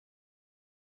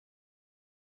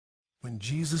When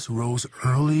Jesus rose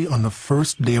early on the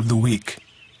first day of the week,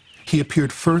 he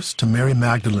appeared first to Mary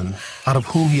Magdalene, out of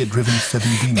whom he had driven 7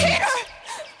 demons.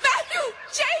 Matthew,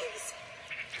 James!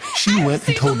 She went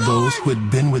and told those who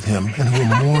had been with him and who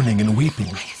were mourning and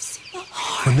weeping.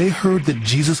 When they heard that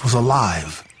Jesus was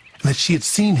alive and that she had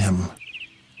seen him,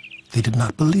 they did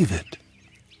not believe it.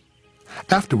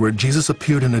 Afterward, Jesus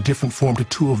appeared in a different form to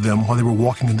 2 of them while they were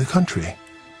walking in the country.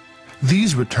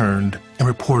 These returned and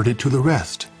reported it to the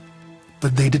rest,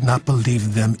 but they did not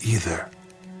believe them either.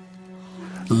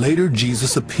 Later,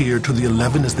 Jesus appeared to the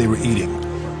 11 as they were eating.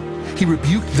 He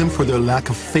rebuked them for their lack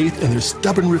of faith and their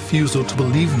stubborn refusal to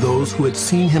believe those who had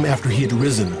seen him after he had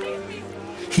risen.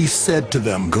 He said to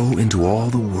them, "Go into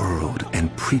all the world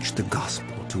and preach the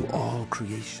gospel to all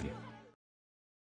creation."